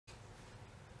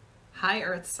Hi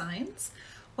Earth signs.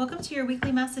 Welcome to your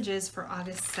weekly messages for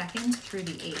August 2nd through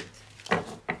the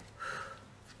 8th.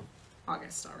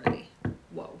 August already.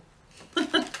 Whoa.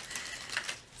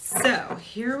 So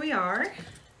here we are.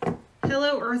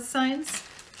 Hello Earth signs.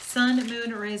 Sun,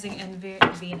 Moon, Rising, and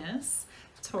Venus.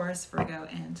 Taurus, Virgo,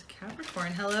 and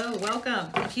Capricorn. Hello,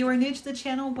 welcome. If you are new to the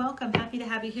channel, welcome. Happy to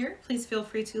have you here. Please feel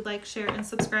free to like, share, and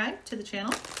subscribe to the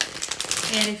channel.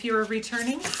 And if you are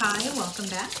returning, hi, welcome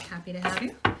back. Happy to have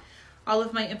you. All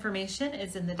of my information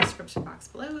is in the description box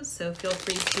below, so feel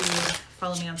free to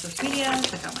follow me on social media,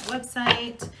 check out my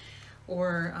website,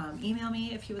 or email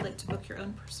me if you would like to book your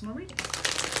own personal reading.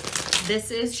 This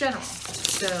is general,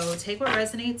 so take what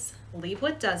resonates, leave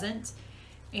what doesn't,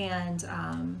 and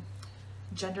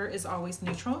gender is always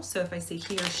neutral, so if I say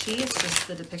he or she, it's just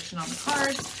the depiction on the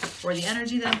card or the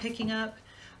energy that I'm picking up.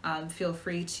 Feel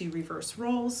free to reverse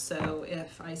roles, so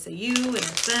if I say you and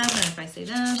it's them, and if I say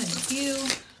them and it's you,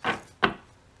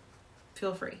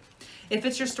 feel free. If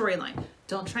it's your storyline,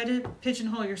 don't try to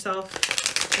pigeonhole yourself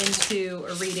into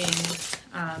a reading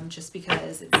just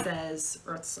because it says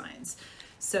earth signs.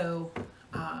 So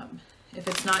if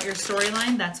it's not your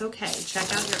storyline, that's okay.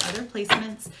 Check out your other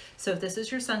placements. So if this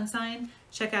is your sun sign,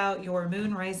 check out your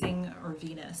moon, rising, or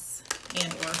Venus,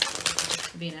 and or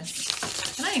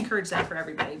Venus. And I encourage that for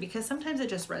everybody because sometimes it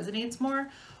just resonates more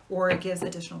or it gives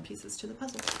additional pieces to the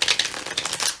puzzle.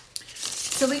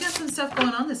 So we got some stuff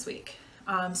going on this week,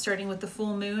 starting with the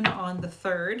full moon on the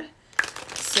 3rd.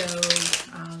 So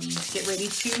get ready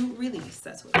to release.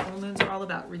 That's what full moons are all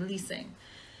about, releasing.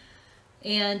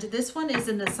 And this one is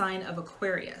in the sign of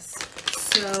Aquarius.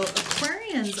 So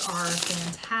Aquarians are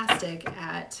fantastic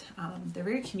at, they're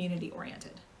very community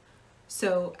oriented.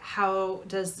 So how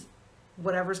does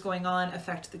whatever's going on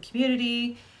affect the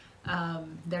community?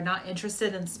 They're not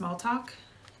interested in small talk.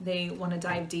 They want to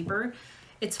dive deeper.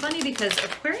 It's funny because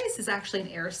Aquarius is actually an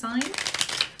air sign,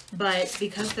 but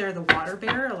because they're the water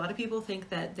bearer, a lot of people think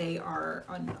that they are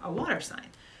on a water sign.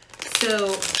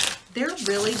 So they're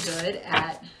really good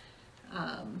at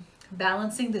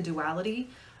balancing the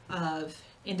duality of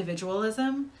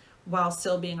individualism while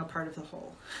still being a part of the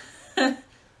whole.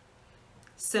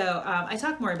 So I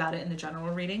talk more about it in the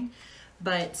general reading,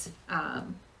 but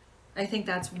I think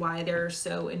that's why they're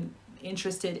so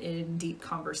interested in deep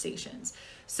conversations.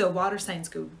 So water signs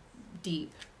go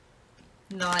deep.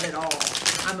 Not at all.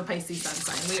 I'm a Pisces sun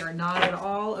sign. We are not at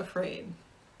all afraid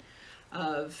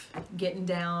of getting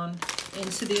down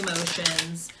into the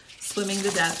emotions, swimming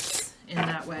the depths in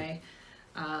that way.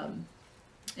 And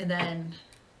then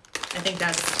I think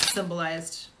that's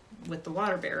symbolized with the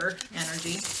water bearer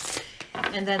energy.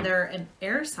 And then they're an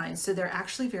air sign, so they're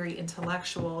actually very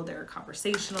intellectual. They're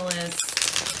conversationalists.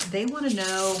 They want to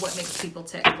know what makes people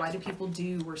tick. Why do people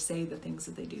do or say the things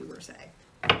that they do or say?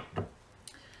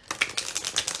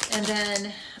 And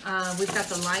then we've got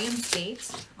the Lion's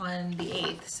Gate on the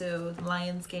 8th. So the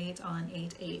Lion's Gate on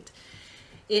 8/8.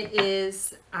 It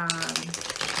is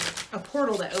a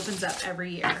portal that opens up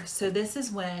every year. So this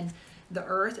is when the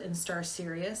Earth and star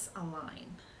Sirius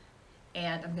align.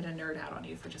 And I'm going to nerd out on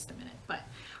you for just a minute, but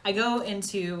I go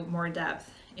into more depth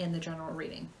in the general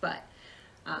reading, but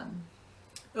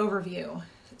overview.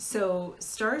 So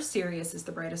star Sirius is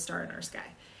the brightest star in our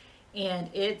sky, and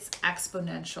it's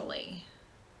exponentially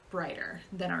brighter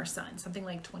than our sun, something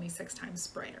like 26 times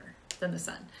brighter than the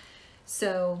sun.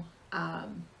 So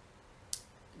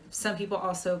some people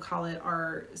also call it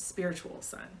our spiritual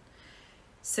sun.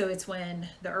 So it's when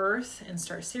the Earth and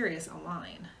star Sirius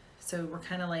align. So we're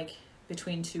kind of like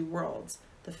between two worlds,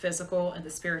 the physical and the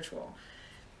spiritual.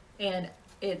 And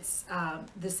it's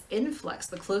this influx.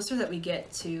 The closer that we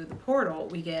get to the portal,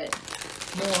 we get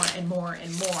more and more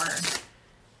and more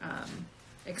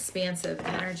expansive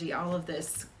energy, all of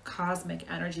this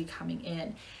cosmic energy coming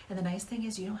in. And the nice thing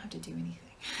is you don't have to do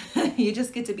anything. You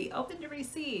just get to be open to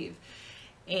receive.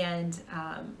 And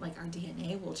like our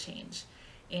DNA will change.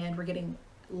 And we're getting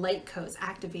light codes,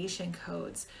 activation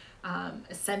codes,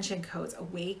 ascension codes,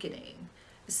 awakening.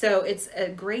 So it's a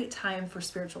great time for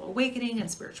spiritual awakening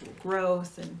and spiritual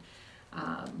growth and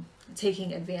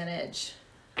taking advantage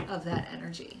of that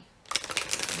energy.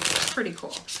 Pretty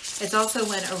cool. It's also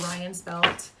when Orion's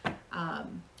belt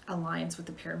aligns with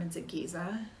the pyramids at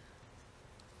Giza.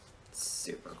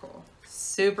 Super cool.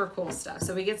 Super cool stuff.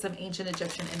 So we get some ancient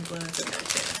Egyptian influence in there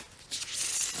too.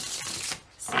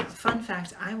 So fun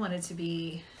fact, I wanted to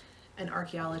be an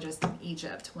archaeologist in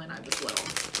Egypt when I was little.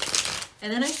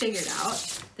 And then I figured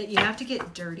out that you have to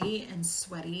get dirty and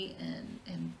sweaty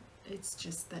and it's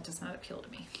just, that does not appeal to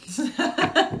me.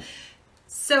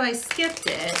 So I skipped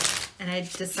it, and I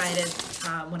decided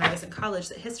when I was in college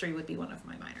that history would be one of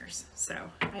my minors. So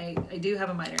I do have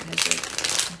a minor in history,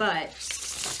 but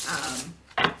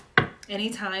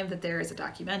anytime that there is a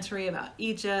documentary about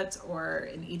Egypt or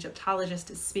an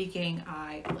Egyptologist is speaking,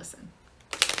 I listen.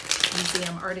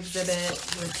 Museum art exhibit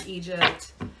with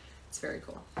Egypt. It's very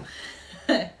cool.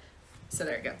 So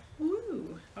there you go.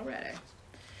 Woo! Alrighty.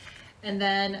 And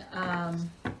then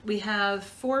we have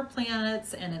 4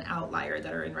 planets and an outlier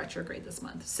that are in retrograde this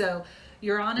month. So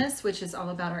Uranus, which is all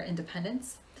about our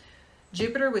independence.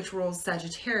 Jupiter, which rules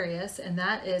Sagittarius, and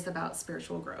that is about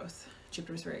spiritual growth.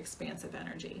 Jupiter's very expansive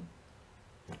energy.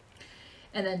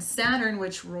 And then Saturn,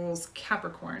 which rules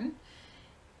Capricorn.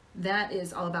 That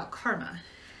is all about karma.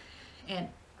 And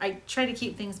I try to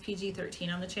keep things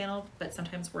PG-13 on the channel, but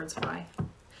sometimes words fly.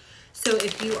 So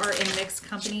if you are in mixed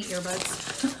company,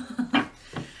 earbuds.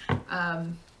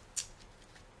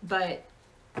 But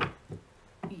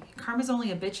karma's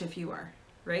only a bitch if you are,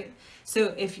 right?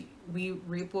 So if we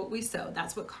reap what we sow,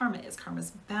 that's what karma is.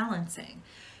 Karma's balancing.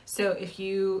 So if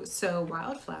you sow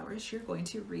wildflowers, you're going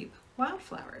to reap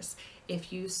wildflowers.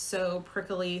 If you sow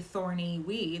prickly, thorny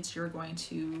weeds, you're going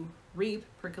to reap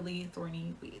prickly,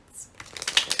 thorny weeds.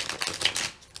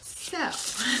 So,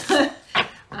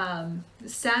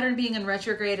 Saturn being in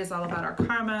retrograde is all about our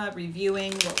karma,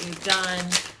 reviewing what we've done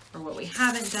or what we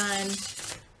haven't done,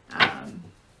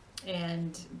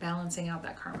 and balancing out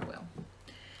that karma wheel.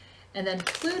 And then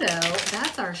Pluto,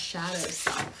 that's our shadow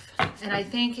self. And I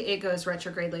think it goes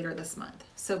retrograde later this month.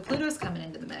 So Pluto's coming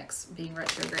into the mix, being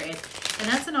retrograde. And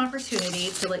that's an opportunity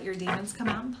to let your demons come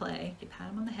out and play. You pat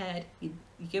them on the head, you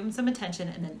give them some attention,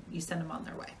 and then you send them on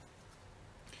their way.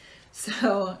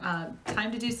 So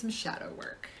time to do some shadow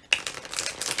work.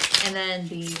 And then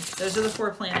those are the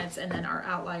 4 planets, and then our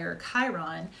outlier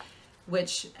Chiron,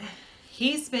 which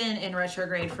he's been in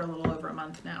retrograde for a little over a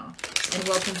month now, and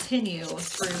will continue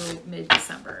through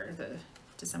mid-December, the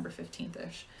December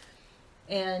 15th-ish.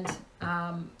 And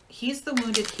he's the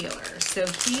wounded healer. So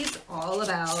he's all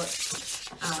about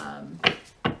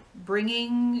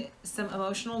bringing some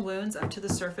emotional wounds up to the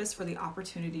surface for the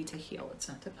opportunity to heal. It's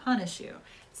not to punish you.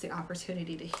 It's the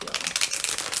opportunity to heal.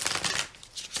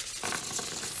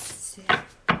 So,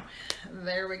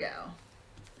 there we go.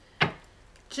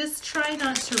 Just try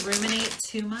not to ruminate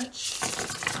too much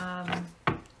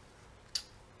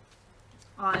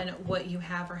on what you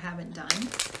have or haven't done,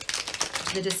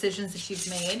 the decisions that you've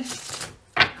made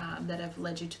that have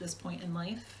led you to this point in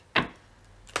life.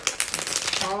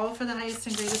 All for the highest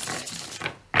and greatest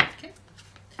good. Okay.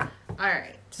 All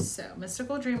right. So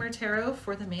Mystical Dreamer Tarot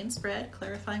for the main spread,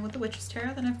 clarifying with the Witch's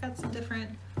Tarot. Then I've got some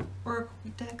different oracle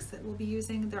decks that we'll be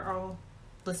using. They're all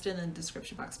listed in the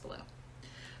description box below.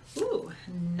 Ooh,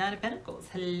 9 of Pentacles.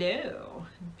 Hello.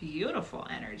 Beautiful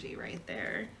energy right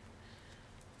there.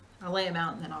 I'll lay them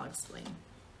out and then I'll explain.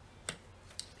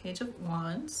 Page of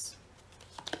Wands.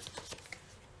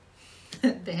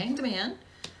 The Hanged Man.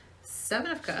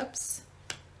 7 of Cups.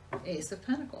 Ace of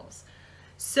Pentacles.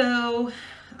 So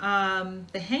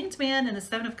the Hanged Man and the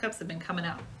 7 of Cups have been coming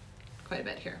out quite a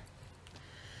bit here.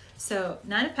 So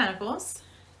 9 of Pentacles.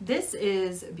 This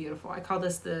is beautiful. I call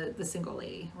this the single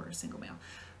lady or single male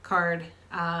card.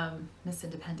 Miss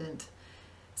Independent.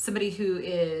 Somebody who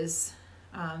is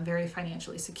very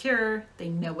financially secure. They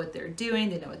know what they're doing.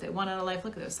 They know what they want out of life.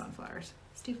 Look at those sunflowers.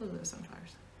 Steve, look at those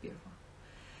sunflowers. Beautiful.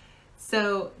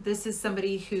 So this is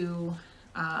somebody who,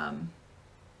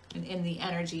 in the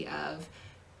energy of,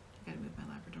 I gotta move my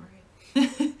Labrador,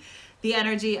 right? The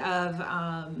energy of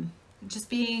just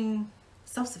being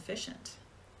self-sufficient.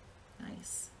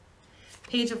 Nice.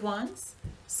 Page of Wands.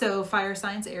 So fire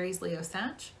signs, Aries, Leo,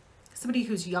 Sag. Somebody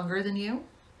who's younger than you,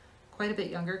 quite a bit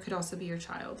younger, could also be your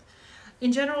child.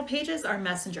 In general, pages are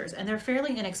messengers, and they're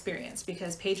fairly inexperienced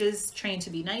because pages train to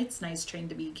be knights, knights train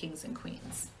to be kings and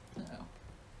queens.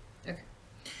 Okay.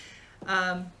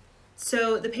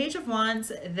 So the Page of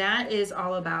Wands, that is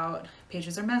all about,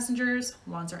 pages are messengers,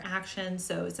 wands are action.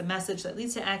 So it's a message that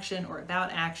leads to action or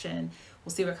about action.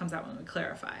 We'll see what comes out when we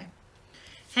clarify.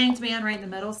 Hanged Man right in the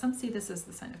middle. Some see this as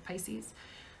the sign of Pisces.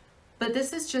 But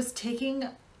this is just taking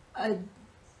a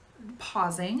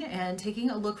pausing and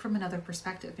taking a look from another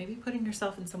perspective, maybe putting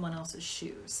yourself in someone else's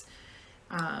shoes,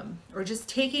 or just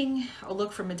taking a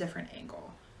look from a different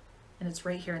angle. And it's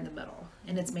right here in the middle,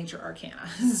 and it's major arcana.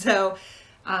 So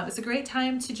it's a great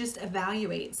time to just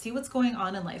evaluate, see what's going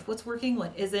on in life, what's working,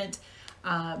 what isn't.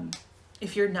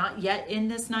 If you're not yet in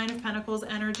this 9 of Pentacles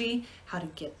energy, how to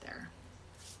get there.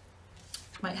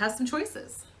 Might have some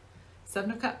choices.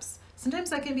 7 of Cups. Sometimes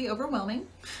that can be overwhelming,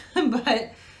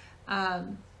 but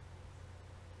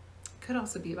could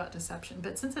also be about deception,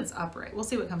 but since it's upright, we'll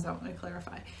see what comes out when I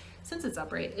clarify. Since it's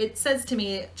upright, it says to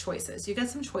me choices. You got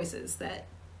some choices that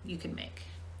you can make.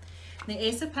 The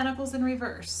Ace of Pentacles in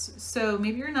reverse. So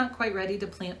maybe you're not quite ready to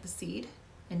plant the seed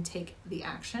and take the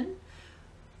action,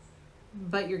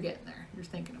 but you're getting there. You're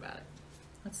thinking about it.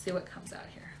 Let's see what comes out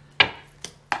here.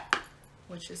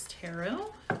 Witch's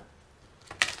Tarot.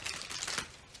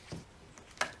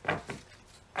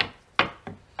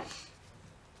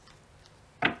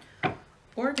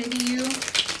 Or maybe you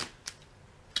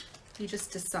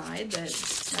just decide that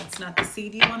that's not the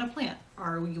seed you want to plant.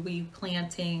 Are we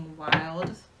planting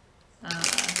wild,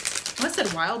 I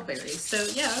said wild berries, so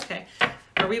yeah, okay.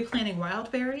 Are we planting wild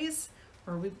berries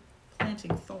or are we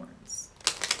planting thorns?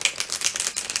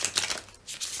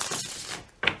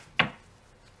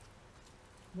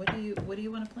 What do you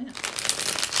want to plant?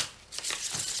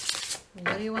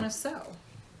 What do you want to sow?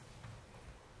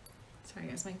 Sorry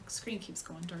guys, my screen keeps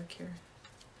going dark here.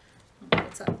 I don't know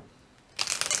what's up.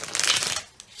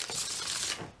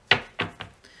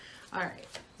 All right,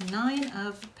 9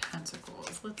 of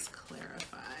Pentacles. Let's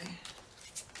clarify.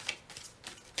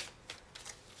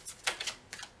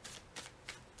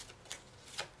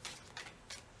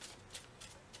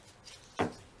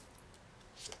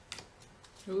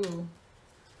 Ooh.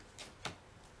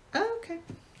 Okay.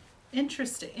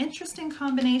 Interesting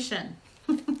combination.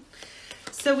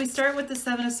 So we start with the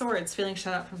 7 of Swords, feeling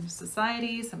shut out from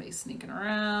society, somebody sneaking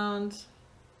around,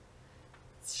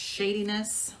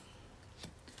 shadiness.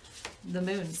 The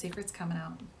Moon, secrets coming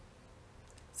out.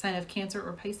 Sign of Cancer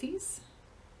or Pisces.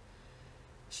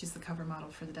 She's the cover model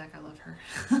for the deck. I love her.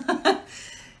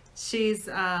 She's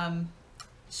there's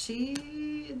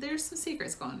some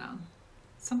secrets going on.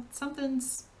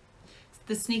 Something's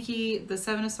the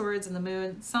 7 of Swords and the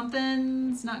Moon,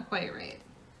 something's not quite right.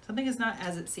 Something is not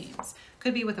as it seems.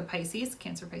 Could be with a Pisces,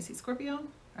 Cancer, Pisces, Scorpio.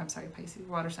 Or, I'm sorry, Pisces,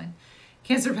 water sign.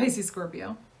 Cancer, Pisces,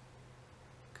 Scorpio.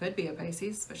 Could be a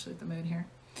Pisces, especially with the Moon here.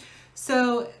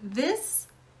 So this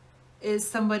is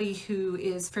somebody who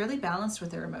is fairly balanced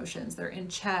with their emotions. They're in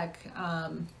check.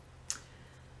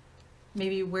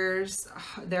 Maybe wears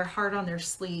their heart on their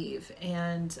sleeve,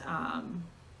 and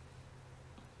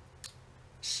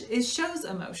it shows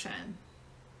emotion.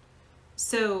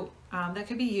 So that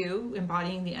could be you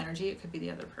embodying the energy. It could be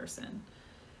the other person.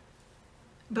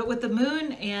 But with the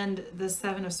Moon and the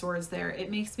 7 of Swords there, it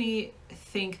makes me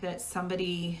think that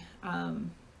somebody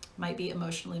might be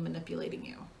emotionally manipulating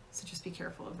you. So just be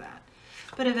careful of that.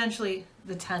 But eventually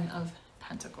the 10 of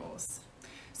Pentacles.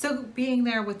 So being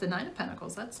there with the 9 of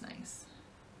Pentacles, that's nice.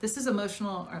 This is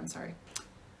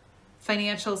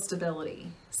financial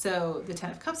stability. So the 10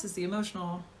 of Cups is the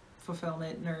emotional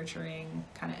fulfillment, nurturing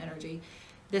kind of energy.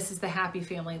 This is the happy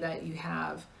family that you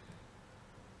have.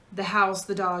 The house,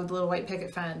 the dog, the little white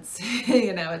picket fence,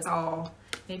 you know, it's all,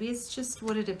 maybe it's just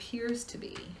what it appears to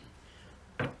be.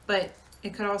 But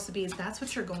it could also be that's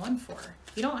what you're going for.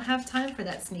 You don't have time for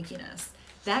that sneakiness.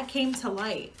 That came to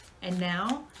light. And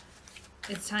now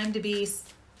it's time to be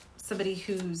somebody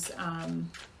who's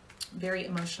very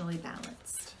emotionally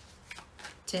balanced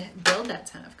to build that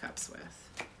 10 of Cups with.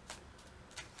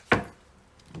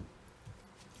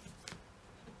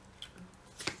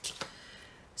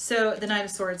 So the Knight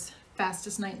of Swords,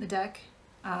 fastest knight in the deck.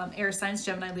 Air signs,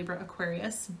 Gemini, Libra,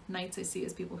 Aquarius. Knights I see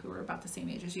as people who are about the same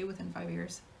age as you, within 5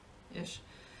 years-ish.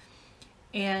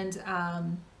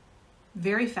 And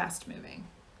very fast moving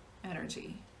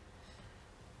energy.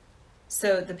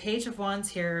 So the Page of Wands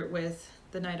here with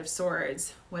the Knight of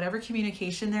Swords, whatever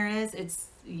communication there is,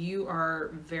 you are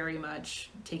very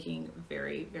much taking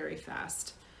very, very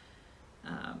fast,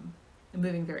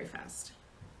 moving very fast.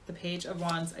 The Page of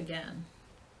Wands again.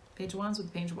 Page of Wands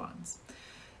with the Page of Wands.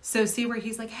 So see where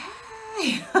he's like,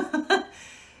 hey!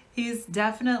 He's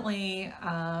definitely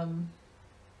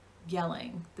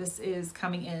yelling. This is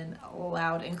coming in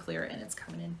loud and clear, and it's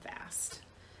coming in fast.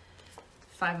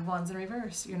 5 of Wands in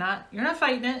reverse. You're not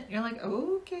fighting it. You're like,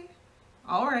 oh, okay,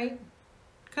 all right.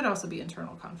 Could also be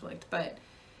internal conflict, but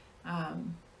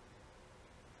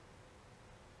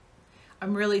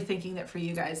I'm really thinking that for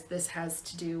you guys, this has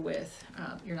to do with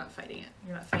you're not fighting it.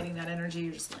 You're not fighting that energy.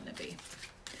 You're just letting it be.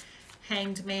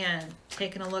 Hanged Man,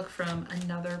 taking a look from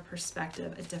another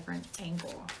perspective, a different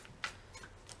angle.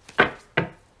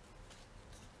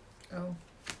 Oh,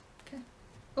 okay.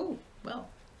 Oh, well.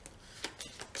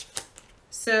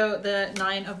 So the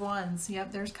 9 of Wands.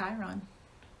 Yep, there's Chiron.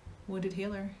 Wounded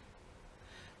healer.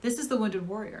 This is the wounded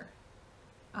warrior.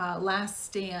 Last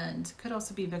stand. Could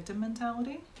also be victim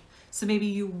mentality. So maybe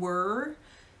you were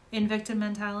in victim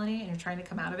mentality and you're trying to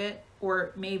come out of it.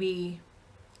 Or maybe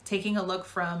taking a look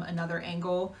from another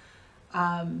angle.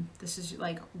 This is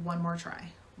like one more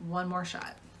try, one more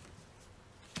shot.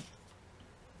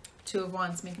 Two of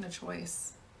Wands, making a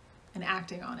choice and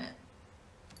acting on it.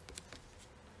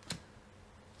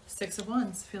 Six of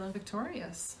Wands, feeling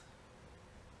victorious.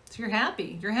 So you're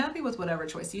happy. You're happy with whatever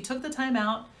choice. You took the time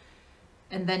out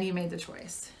and then you made the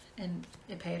choice and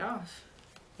it paid off.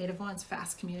 Eight of Wands,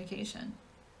 fast communication.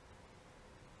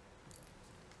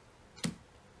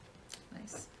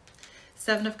 Nice.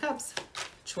 Seven of Cups,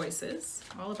 choices.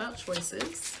 All about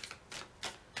choices.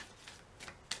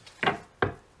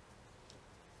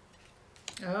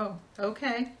 Oh,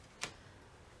 okay.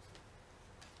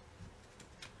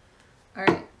 All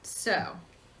right, so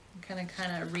I'm gonna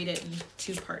kind of read it in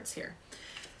two parts here.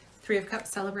 Three of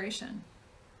Cups, celebration.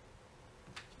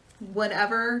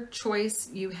 Whatever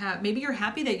choice you have, maybe you're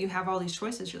happy that you have all these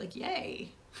choices. You're like, yay,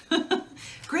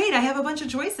 great, I have a bunch of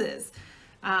choices.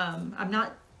 I'm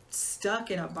not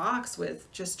stuck in a box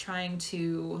with just trying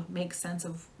to make sense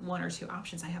of one or two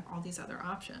options. I have all these other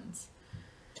options.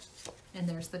 And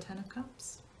there's the Ten of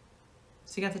Cups.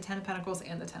 So you got the Ten of Pentacles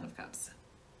and the Ten of Cups.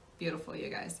 Beautiful, you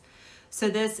guys. So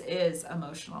this is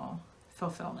emotional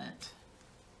fulfillment.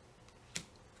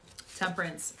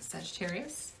 Temperance,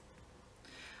 Sagittarius.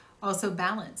 Also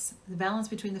balance. The balance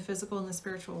between the physical and the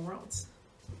spiritual worlds.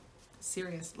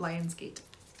 Serious, Lionsgate.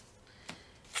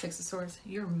 Six of Swords.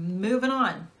 You're moving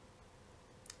on.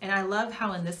 And I love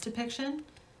how in this depiction,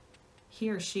 he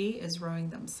or she is rowing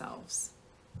themselves.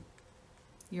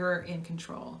 You're in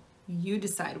control. You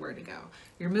decide where to go.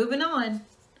 You're moving on.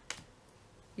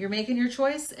 You're making your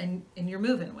choice and you're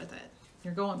moving with it.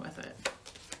 You're going with it.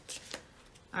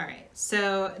 All right.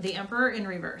 So the Emperor in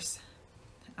reverse.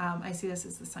 I see this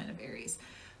as the sign of Aries,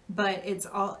 but it's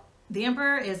all, the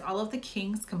Emperor is all of the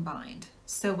kings combined.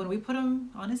 So when we put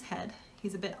him on his head,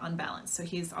 he's a bit unbalanced. So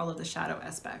he's all of the shadow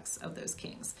aspects of those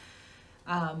kings.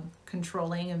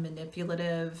 Controlling and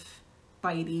manipulative,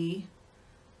 bitey,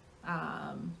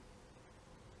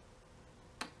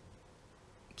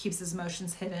 keeps his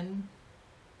emotions hidden,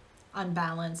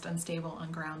 unbalanced, unstable,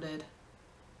 ungrounded.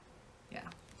 Yeah.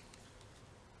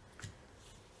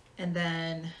 And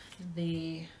then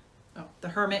the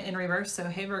Hermit in reverse. So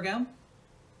hey, Virgo.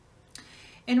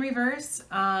 In reverse,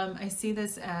 I see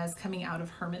this as coming out of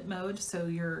hermit mode. So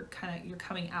you're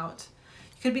coming out.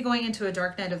 You could be going into a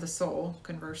dark night of the soul,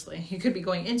 conversely. You could be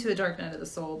going into a dark night of the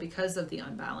soul because of the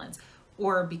unbalance,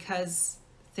 or because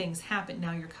things happen.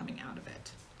 Now you're coming out of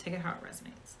it. Take it how it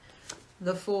resonates.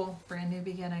 The Fool, brand new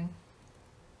beginning.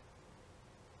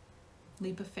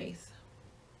 Leap of faith.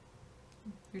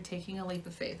 You're taking a leap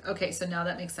of faith. Okay, so now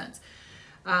that makes sense.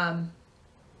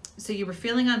 So you were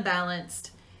feeling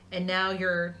unbalanced, and now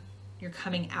you're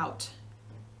coming out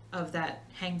of that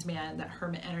Hanged Man, that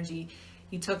hermit energy.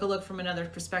 You took a look from another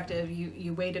perspective.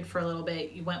 You waited for a little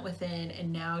bit. You went within,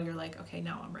 and now you're like, okay,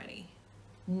 now I'm ready.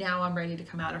 Now I'm ready to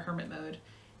come out of hermit mode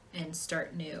and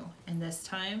start new. And this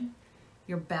time,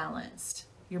 you're balanced.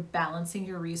 You're balancing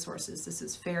your resources. This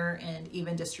is fair and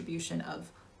even distribution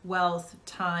of wealth,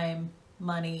 time,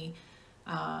 money,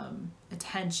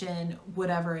 attention,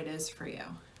 whatever it is for you,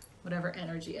 whatever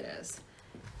energy it is.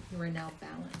 You are now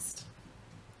balanced.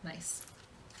 Nice.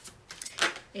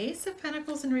 Ace of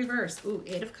Pentacles in reverse. Ooh,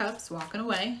 Eight of Cups, walking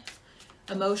away.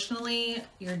 Emotionally,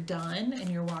 you're done and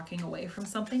you're walking away from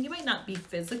something. You might not be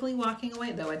physically walking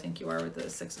away, though I think you are with the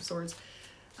Six of Swords.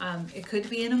 It could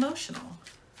be an emotional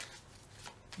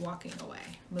walking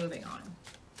away, moving on.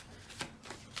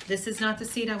 This is not the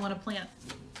seed I want to plant.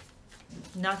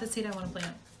 Not the seed I want to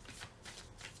plant.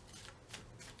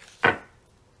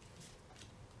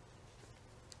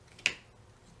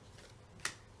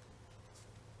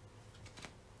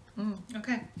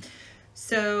 Okay,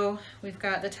 so we've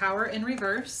got the Tower in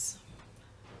reverse,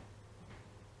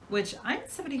 which I'm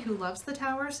somebody who loves the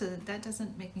Tower, so that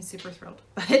doesn't make me super thrilled.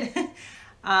 But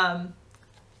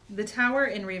the Tower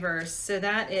in reverse, so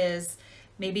that is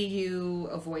maybe you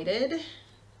avoided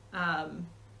a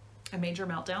major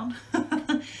meltdown.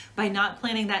 By not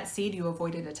planting that seed, you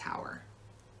avoided a tower.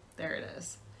 There it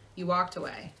is. You walked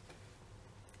away.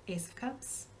 Ace of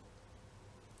Cups.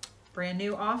 Brand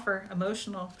new offer,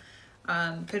 emotional.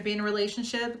 Could be in a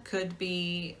relationship, could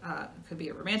be a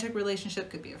romantic relationship,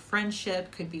 could be a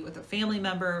friendship, could be with a family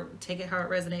member. Take it how it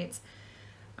resonates.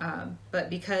 But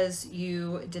because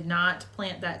you did not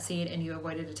plant that seed and you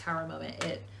avoided a tower moment,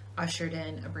 it ushered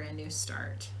in a brand new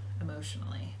start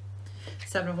emotionally.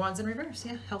 Seven of Wands in reverse.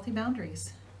 Yeah, healthy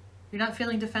boundaries. You're not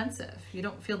feeling defensive. You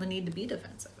don't feel the need to be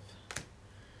defensive.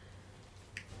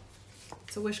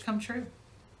 It's a wish come true.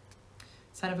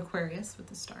 Sign of Aquarius with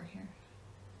the star here.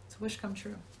 It's a wish come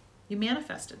true. You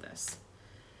manifested this.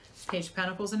 Page of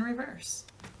Pentacles in reverse.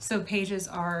 So pages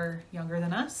are younger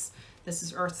than us. This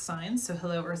is earth signs, so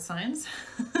hello earth signs.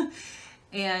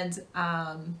 And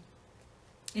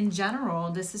in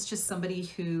general, this is just somebody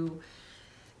who,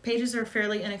 pages are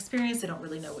fairly inexperienced. They don't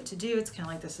really know what to do. It's kind of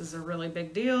like, this is a really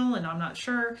big deal and I'm not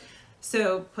sure.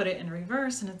 So put it in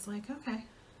reverse and it's like, okay,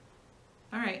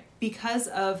 all right. Because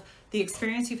of the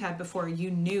experience you've had before,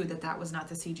 you knew that that was not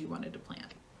the seed you wanted to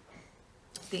plant.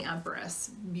 The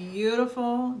Empress,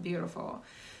 beautiful, beautiful.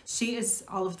 She is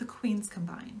all of the queens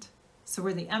combined. So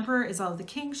where the Emperor is all of the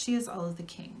kings, she is all of the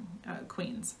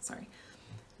queens, sorry.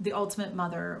 The ultimate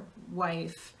mother,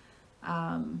 wife,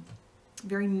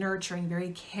 very nurturing, very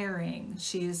caring.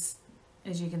 She's,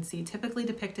 as you can see, typically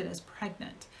depicted as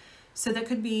pregnant. So that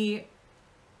could be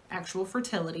actual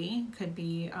fertility, could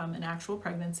be an actual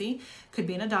pregnancy, could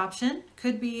be an adoption,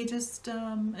 could be just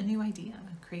a new idea,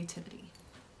 creativity.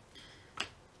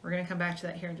 We're going to come back to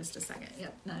that here in just a second.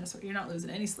 Yep, you're not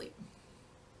losing any sleep.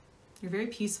 You're very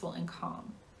peaceful and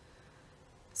calm.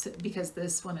 So, because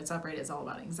this, when it's upright, is all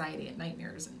about anxiety and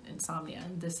nightmares and insomnia.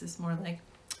 And this is more like,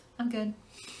 I'm good.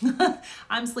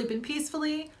 I'm sleeping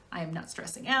peacefully. I am not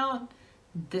stressing out.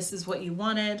 This is what you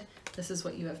wanted. This is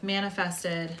what you have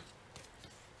manifested.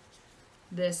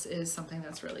 This is something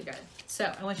that's really good.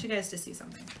 So I want you guys to see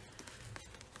something.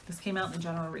 This came out in the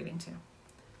general reading too.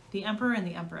 The Emperor and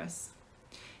the Empress.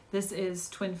 This is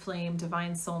twin flame,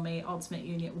 divine soulmate, ultimate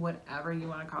union, whatever you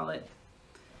want to call it.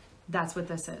 That's what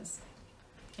this is.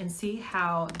 And see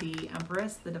how the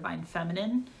Empress, the divine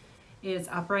feminine, is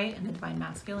upright and the divine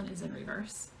masculine is in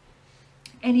reverse.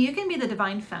 And you can be the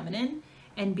divine feminine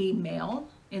and be male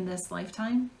in this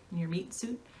lifetime, in your meat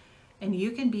suit. And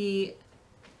you can be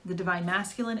the divine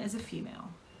masculine as a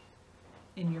female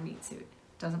in your meat suit.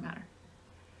 Doesn't matter.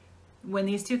 When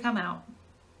these two come out,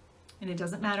 and it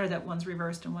doesn't matter that one's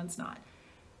reversed and one's not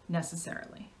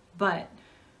necessarily, but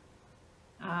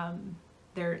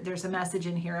there's a message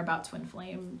in here about twin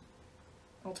flame,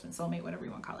 ultimate soulmate, whatever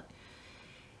you want to call it.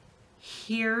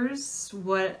 Here's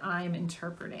what I'm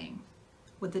interpreting.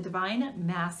 With the divine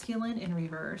masculine in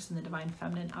reverse and the divine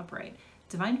feminine upright,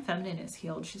 divine feminine is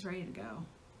healed. She's ready to go.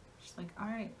 She's like, all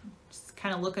right, just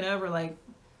kind of looking over like,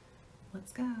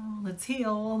 let's go, let's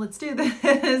heal, let's do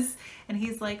this. And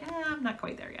he's like, I'm not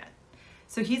quite there yet.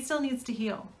 So he still needs to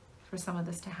heal for some of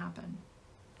this to happen.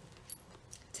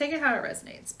 Take it how it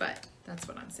resonates, but that's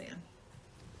what I'm saying.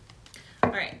 All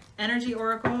right, Energy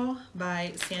Oracle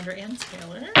by Sandra and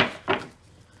Taylor.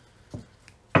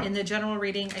 In the general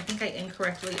reading, I think I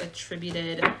incorrectly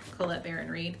attributed Colette Baron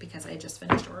Reed because I just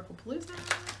finished Oracle Palooza.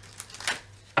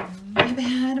 My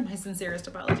bad, my sincerest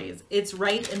apologies. It's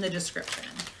right in the description,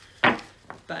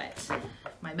 but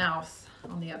my mouth,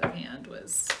 on the other hand,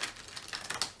 was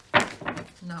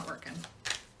not working.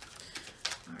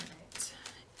 All right,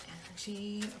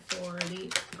 energy for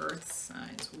the earth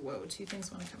signs. Whoa, two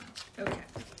things want to come out.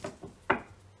 Okay.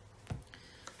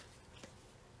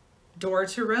 Door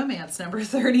to Romance, number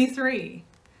 33.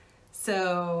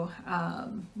 So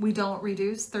we don't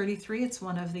reduce 33. It's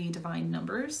one of the divine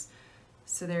numbers.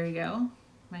 So there you go,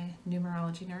 my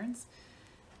numerology nerds.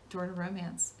 Door to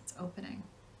Romance, it's opening.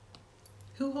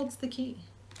 Who holds the key?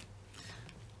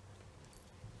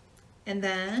 And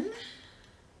then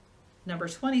number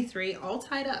 23, all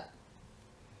tied up.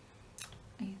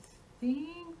 I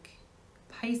think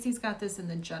Pisces got this in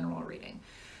the general reading.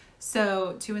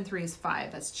 So 2 and 3 is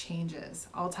 5, that's changes.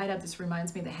 All tied up, this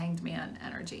reminds me of the Hanged Man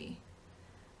energy.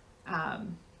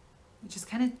 Just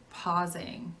kind of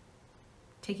pausing,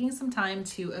 taking some time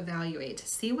to evaluate, to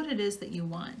see what it is that you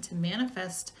want, to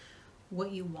manifest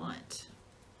what you want.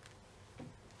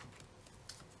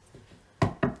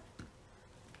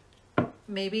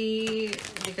 Maybe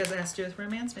because it has to do with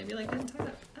romance, maybe like getting tied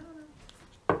up. I don't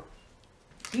know.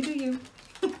 You do you.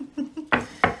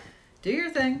 Do your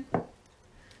thing.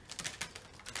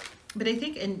 But I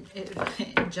think in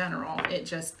general, it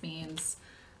just means,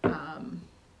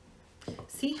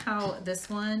 see how this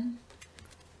one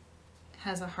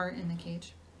has a heart in the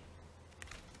cage.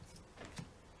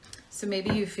 So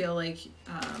maybe you feel like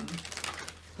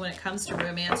when it comes to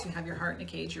romance, you have your heart in a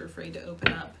cage, you're afraid to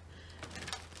open up.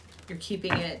 You're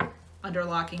keeping it under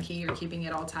lock and key, you're keeping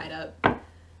it all tied up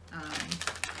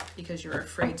because you're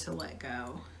afraid to let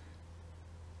go.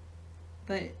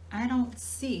 But I don't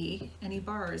see any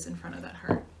bars in front of that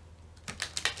heart.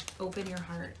 Open your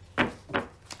heart.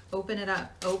 Open it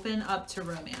up. Open up to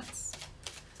romance.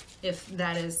 If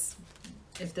this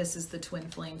is the twin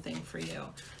flame thing for you.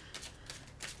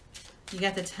 You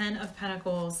got the 10 of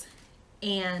Pentacles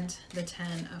and the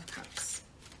 10 of Cups.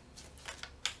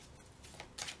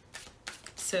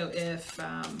 So if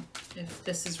If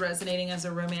this is resonating as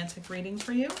a romantic reading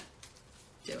for you,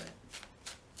 do it.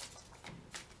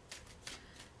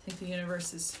 I think the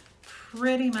universe is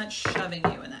pretty much shoving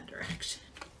you in that direction.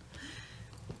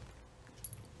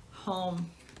 Home.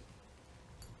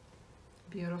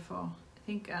 Beautiful. I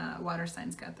think water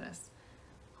signs got this.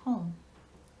 Home.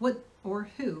 What or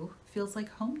who feels like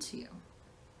home to you?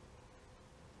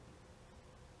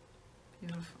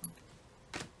 Beautiful.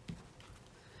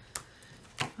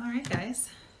 All right, guys.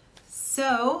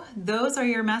 So those are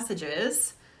your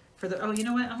messages for the, oh, you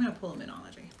know what? I'm going to pull a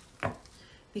Moonology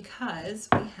because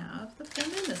we have the full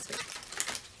moon this week.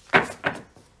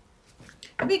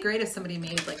 It'd be great if somebody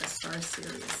made like a Star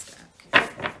Series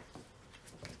deck.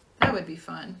 That would be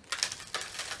fun.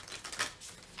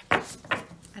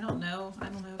 I don't know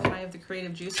if I have the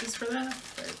creative juices for that,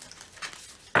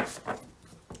 but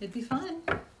it'd be fun.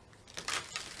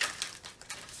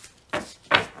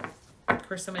 Of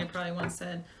course, somebody probably once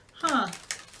said, huh,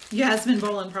 Yasmin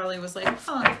Boland probably was like,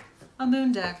 huh, a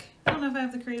moon deck. I don't know if I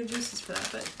have the creative juices for that,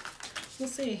 but we'll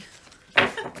see.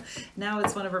 Now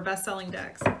it's one of her best-selling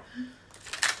decks.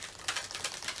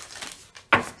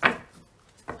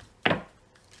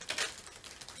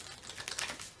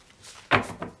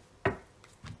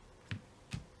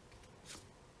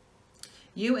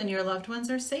 You and your loved ones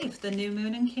are safe. The new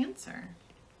moon in Cancer.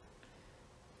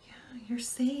 Yeah, you're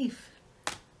safe.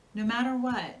 No matter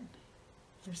what,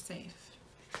 you're safe.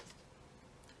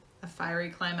 A fiery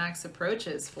climax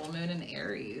approaches. Full moon in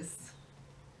Aries.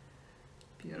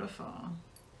 Beautiful.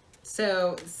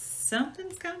 So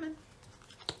something's coming.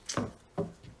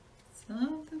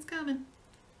 Something's coming.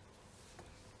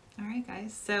 All right,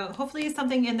 guys. So hopefully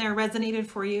something in there resonated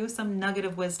for you, some nugget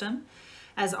of wisdom.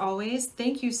 As always,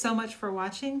 thank you so much for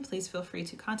watching. Please feel free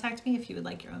to contact me if you would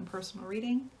like your own personal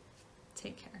reading.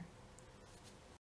 Take care.